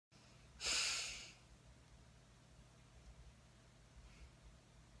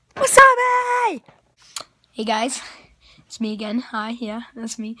Hey guys, it's me again. Hi, yeah,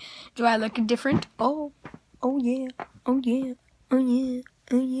 that's me. Do I look different? Oh yeah, oh yeah, oh yeah,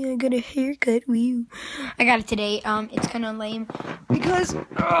 oh yeah, I got a haircut, woo. I got it today. It's kind of lame because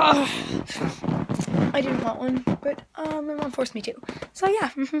I didn't want one, but my mom forced me to. So yeah,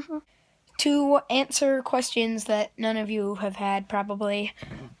 to answer questions that none of you have had probably,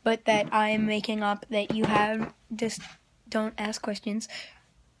 but that I'm making up that you have. Just don't ask questions.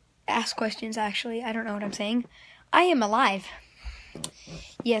 Ask questions, actually. I don't know what I'm saying. I am alive.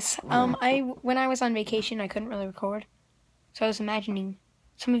 Yes, when I was on vacation, I couldn't really record. So I was imagining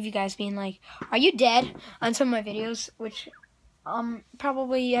some of you guys being like, "Are you dead?" on some of my videos, which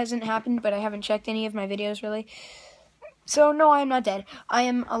probably hasn't happened, but I haven't checked any of my videos really. So no, I am not dead. I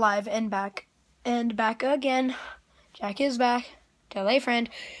am alive and back. And back again. Jack is back. Tell a friend.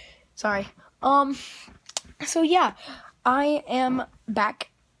 Sorry. So yeah, I am back.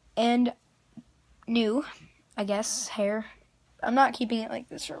 And new, I guess, hair. I'm not keeping it like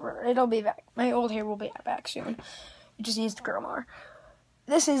this forever. It'll be back. My old hair will be back soon. It just needs to grow more.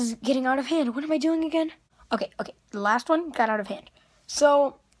 This is getting out of hand. What am I doing again? Okay. The last one got out of hand.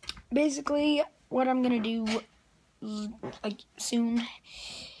 So, basically, what I'm going to do, like, soon,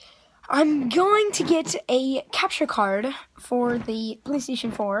 I'm going to get a capture card for the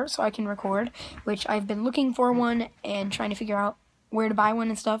PlayStation 4 so I can record, which I've been looking for one and trying to figure out where to buy one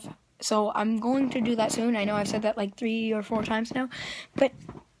and stuff. So I'm going to do that soon. I know I've said that like 3 or 4 times now, but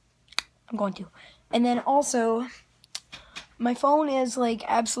I'm going to. And then also, my phone is like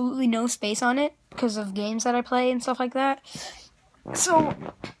absolutely no space on it because of games that I play and stuff like that. So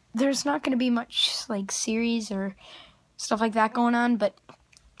there's not going to be much like series or stuff like that going on, but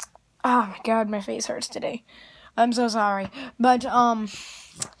oh my god, my face hurts today. I'm so sorry. But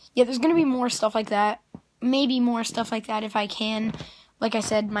yeah, there's going to be more stuff like that. Maybe more stuff like that if I can. Like I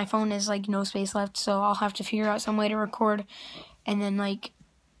said, my phone is like no space left, so I'll have to figure out some way to record and then like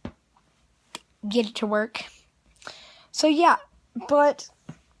get it to work. So yeah, but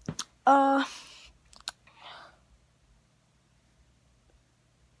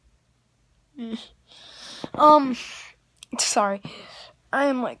sorry. I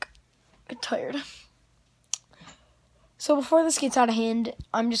am like tired. So before this gets out of hand,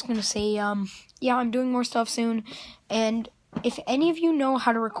 I'm just going to say yeah, I'm doing more stuff soon, and if any of you know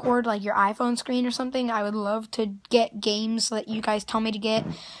how to record like your iPhone screen or something, I would love to get games that you guys tell me to get,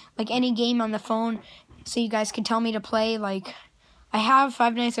 like any game on the phone, so you guys can tell me to play. Like I have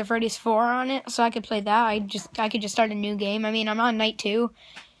Five Nights at Freddy's 4 on it, so I could play that. I could just start a new game. I mean, I'm on night 2,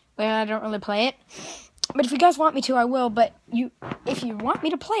 but I don't really play it. But if you guys want me to, I will. But if you want me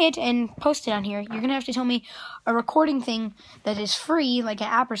to play it and post it on here, you're gonna have to tell me a recording thing that is free, like an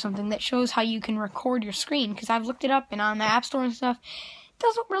app or something that shows how you can record your screen. Because I've looked it up and on the App Store and stuff, it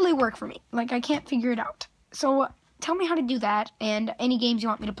doesn't really work for me. Like I can't figure it out. So tell me how to do that, and any games you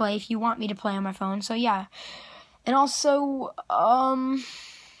want me to play if you want me to play on my phone. So yeah, and also I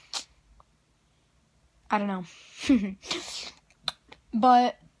don't know,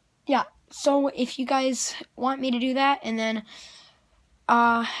 but yeah. So if you guys want me to do that, and then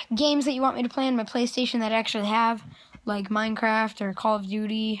games that you want me to play on my PlayStation that I actually have, like Minecraft or Call of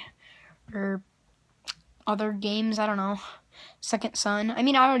Duty or other games, I don't know, Second Son. I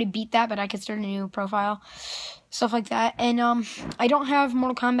mean, I already beat that, but I could start a new profile, stuff like that. And I don't have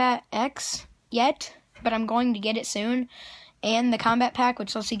Mortal Kombat X yet, but I'm going to get it soon. And the Combat Pack,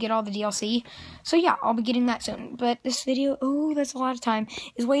 which lets you get all the DLC. So yeah, I'll be getting that soon. But this video, oh, that's a lot of time,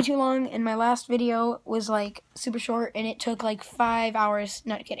 is way too long. And my last video was like super short, and it took like 5 hours.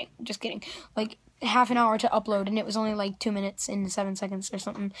 Not kidding, just kidding. Like half an hour to upload, and it was only like 2 minutes and 7 seconds or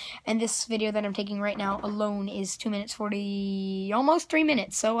something. And this video that I'm taking right now alone is 2 minutes 40, almost 3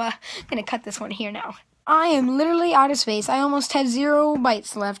 minutes. So I'm gonna cut this one here now. I am literally out of space. I almost have 0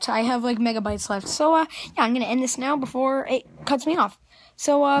 bytes left. I have like megabytes left. So yeah, I'm gonna end this now before it cuts me off.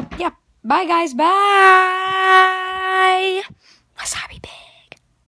 So yeah, bye guys, bye. Wasabi Bay.